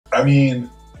I mean,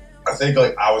 I think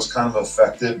like I was kind of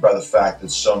affected by the fact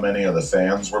that so many of the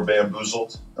fans were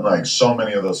bamboozled, and like so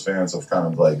many of those fans have kind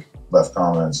of like left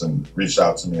comments and reached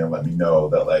out to me and let me know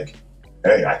that like,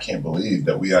 hey, I can't believe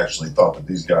that we actually thought that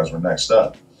these guys were next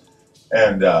up.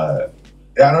 And yeah,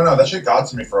 I don't know, that shit got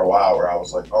to me for a while where I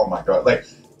was like, oh my God, like,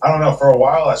 I don't know, for a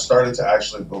while I started to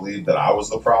actually believe that I was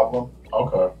the problem.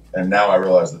 Okay. And now I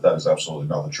realize that that is absolutely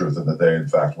not the truth and that they in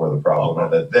fact were the problem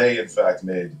and that they in fact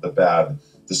made the bad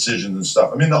decisions and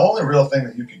stuff. I mean, the only real thing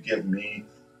that you could give me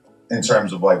in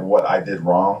terms of like what I did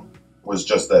wrong was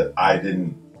just that I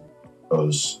didn't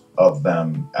those of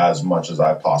them as much as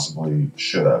I possibly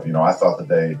should have. You know, I thought that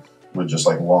they would just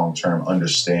like long-term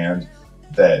understand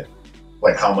that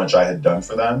like how much I had done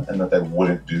for them and that they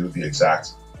wouldn't do the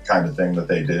exact kind of thing that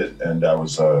they did. And I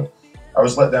was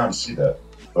let down to see that,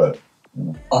 but you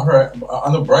know. All right.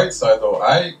 On the bright side, though,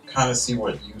 I kind of see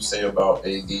what you say about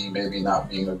AD maybe not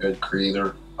being a good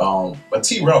creator. But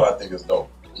T Rell, I think, is dope.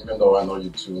 Even though I know you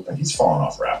too. He's falling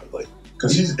off rapidly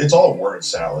because it's all word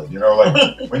salad. You know,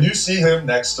 like when you see him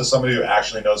next to somebody who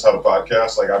actually knows how to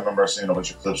podcast. Like I remember seeing a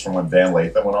bunch of clips from when Van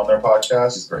Lathan went on their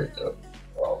podcast. He's great, dude.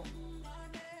 Well,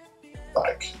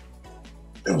 like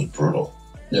it was brutal.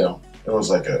 Yeah, it was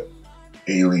like a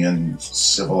alien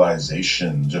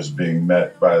civilization just being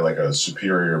met by like a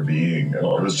superior being. And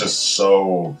it was just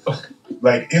so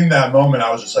like in that moment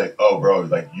I was just like, oh bro,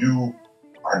 like you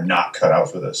are not cut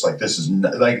out for this. Like this is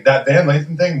like that Van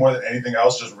Lathan thing more than anything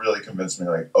else just really convinced me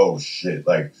like, oh shit,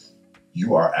 like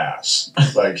you are ass.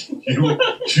 Like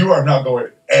you are not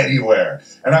going anywhere.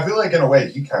 And I feel like in a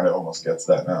way he kind of almost gets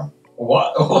that now.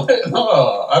 What?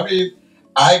 No, I mean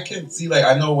I can see, like,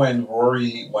 I know when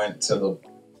Rory went to the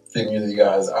thing with you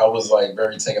guys, I was like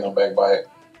very taken aback by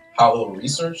how little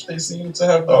research they seem to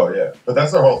have done. Oh yeah, but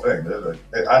that's their whole thing.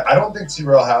 I don't think T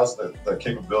Rell has the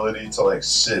capability to like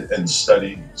sit and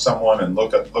study someone and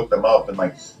look them up and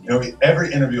like, you know,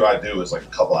 every interview I do is like a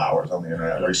couple hours on the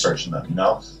internet researching them. You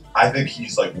know, I think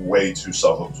he's like way too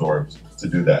self-absorbed to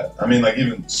do that. I mean, like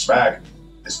even Smack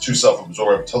is too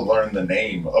self-absorbed to learn the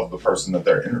name of the person that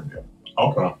they're interviewing.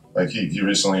 Okay. Like he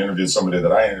recently interviewed somebody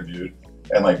that I interviewed.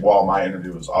 And like, while my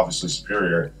interview was obviously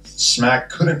superior, Smack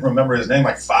couldn't remember his name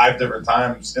like 5 different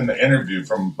times in the interview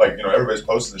from like, you know, everybody's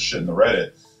posting this shit in the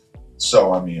Reddit.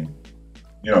 So, I mean,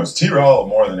 you know, it's T Rell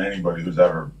more than anybody who's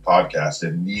ever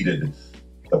podcasted needed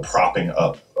the propping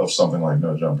up of something like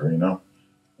No Jumper, you know?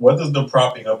 What does the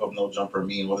propping up of No Jumper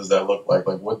mean? What does that look like?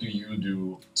 Like, what do you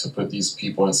do to put these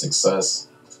people in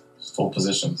successful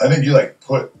positions? I think you like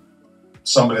put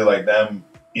somebody like them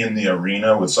in the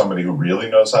arena with somebody who really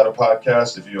knows how to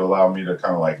podcast. If you allow me to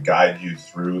kind of like guide you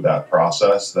through that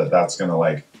process, that's going to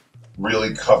like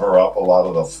really cover up a lot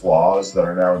of the flaws that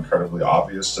are now incredibly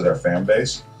obvious to their fan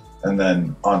base. And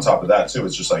then on top of that too,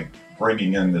 it's just like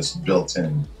bringing in this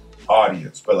built-in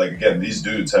audience. But like, again, these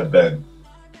dudes have been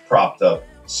propped up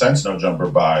since No Jumper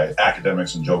by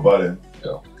academics and Joe Budden.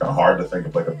 Yeah. Kind of hard to think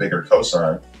of like a bigger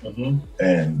cosign. Mm-hmm.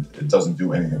 And it doesn't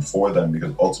do anything for them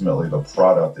because ultimately the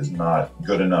product is not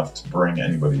good enough to bring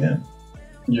anybody in.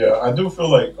 Yeah, I do feel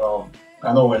like,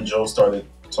 I know when Joe started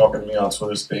talking to me on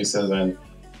Twitter Spaces and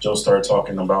Joe started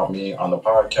talking about me on the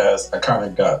podcast, I kind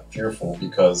of got fearful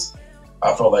because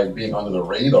I felt like being under the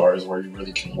radar is where you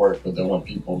really can work. But then when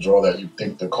people draw that, you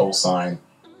think the cosign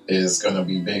is going to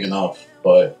be big enough.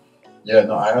 But yeah,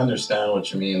 no, I understand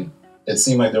what you mean. It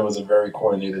seemed like there was a very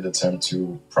coordinated attempt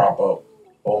to prop up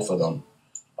both of them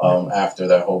after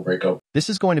that whole breakup. This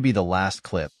is going to be the last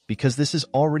clip because this is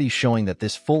already showing that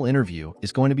this full interview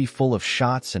is going to be full of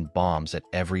shots and bombs at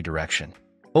every direction.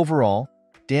 Overall,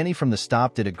 Danny from the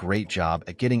Stop did a great job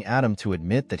at getting Adam to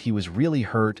admit that he was really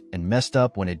hurt and messed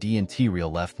up when AD and T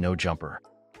Rell left No Jumper.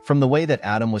 From the way that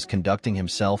Adam was conducting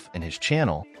himself and his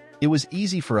channel, it was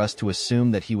easy for us to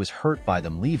assume that he was hurt by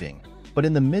them leaving. But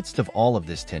in the midst of all of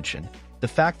this tension, the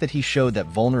fact that he showed that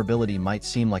vulnerability might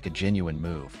seem like a genuine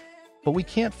move. But we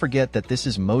can't forget that this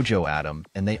is Mojo Adam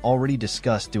and they already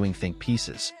discussed doing think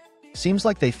pieces. Seems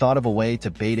like they thought of a way to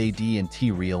bait AD and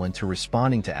T Rell into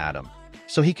responding to Adam,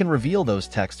 so he can reveal those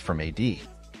texts from AD.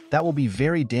 That will be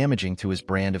very damaging to his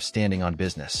brand of standing on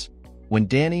business. When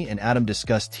Danny and Adam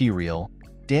discussed T Rell,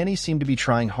 Danny seemed to be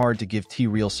trying hard to give T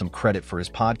Rell some credit for his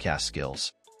podcast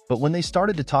skills. But when they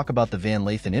started to talk about the Van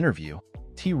Lathan interview,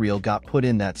 T Rell got put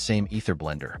in that same ether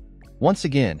blender. Once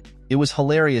again, it was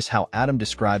hilarious how Adam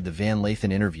described the Van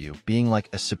Lathan interview being like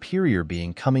a superior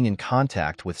being coming in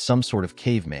contact with some sort of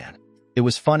caveman. It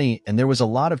was funny and there was a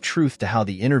lot of truth to how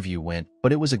the interview went,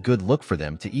 but it was a good look for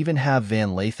them to even have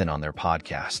Van Lathan on their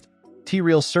podcast. T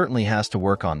Rell certainly has to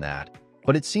work on that,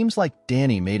 But it seems like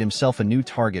Danny made himself a new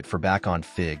target for Back on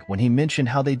Fig when he mentioned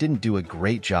how they didn't do a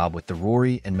great job with the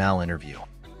Rory and Mal interview.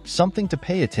 Something to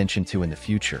pay attention to in the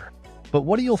future. But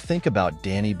what do you think about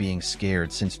Danny being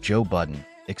scared since Joe Budden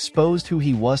exposed who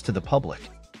he was to the public?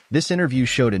 This interview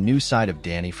showed a new side of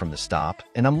Danny from the stop,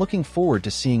 and I'm looking forward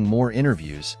to seeing more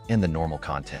interviews and the normal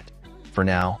content. For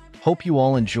now, hope you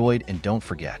all enjoyed, and don't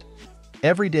forget,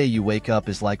 every day you wake up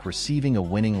is like receiving a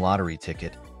winning lottery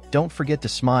ticket. Don't forget to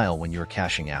smile when you're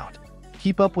cashing out.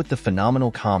 Keep up with the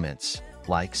phenomenal comments,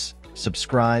 likes,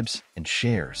 subscribes, and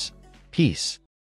shares. Peace.